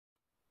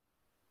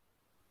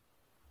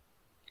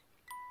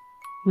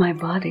My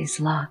body's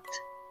locked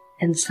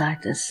inside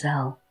this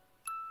cell.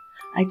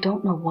 I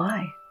don't know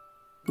why.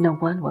 No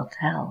one will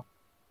tell.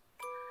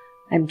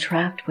 I'm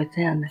trapped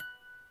within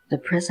the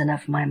prison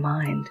of my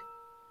mind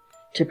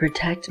to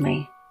protect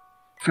me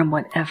from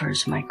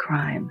whatever's my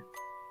crime.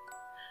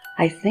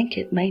 I think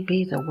it may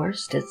be the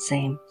worst, it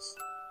seems.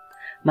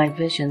 My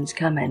visions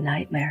come in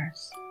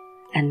nightmares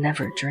and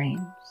never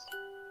dreams.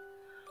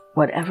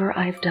 Whatever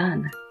I've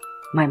done,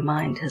 my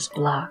mind has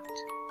blocked.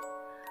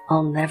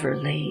 I'll never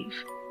leave.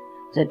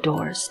 The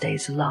door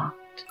stays locked.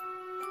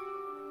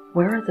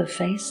 Where are the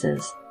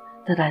faces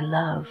that I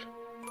love?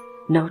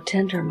 No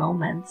tender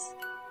moments,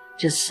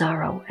 just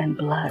sorrow and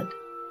blood.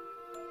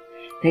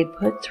 They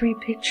put 3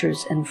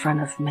 pictures in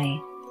front of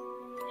me,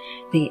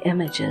 the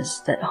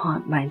images that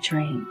haunt my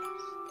dreams.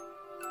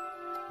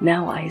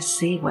 Now I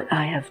see what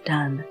I have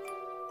done.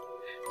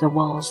 The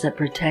walls that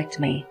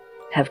protect me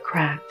have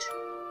cracked,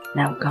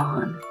 now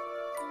gone.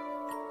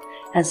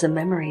 As the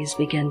memories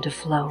begin to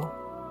flow,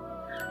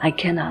 I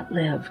cannot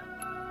live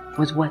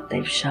with what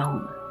they've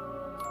shown.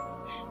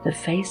 The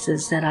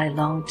faces that I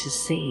long to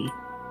see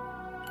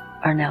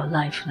are now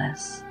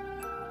lifeless,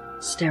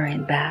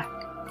 staring back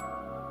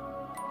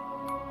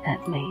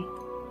at me.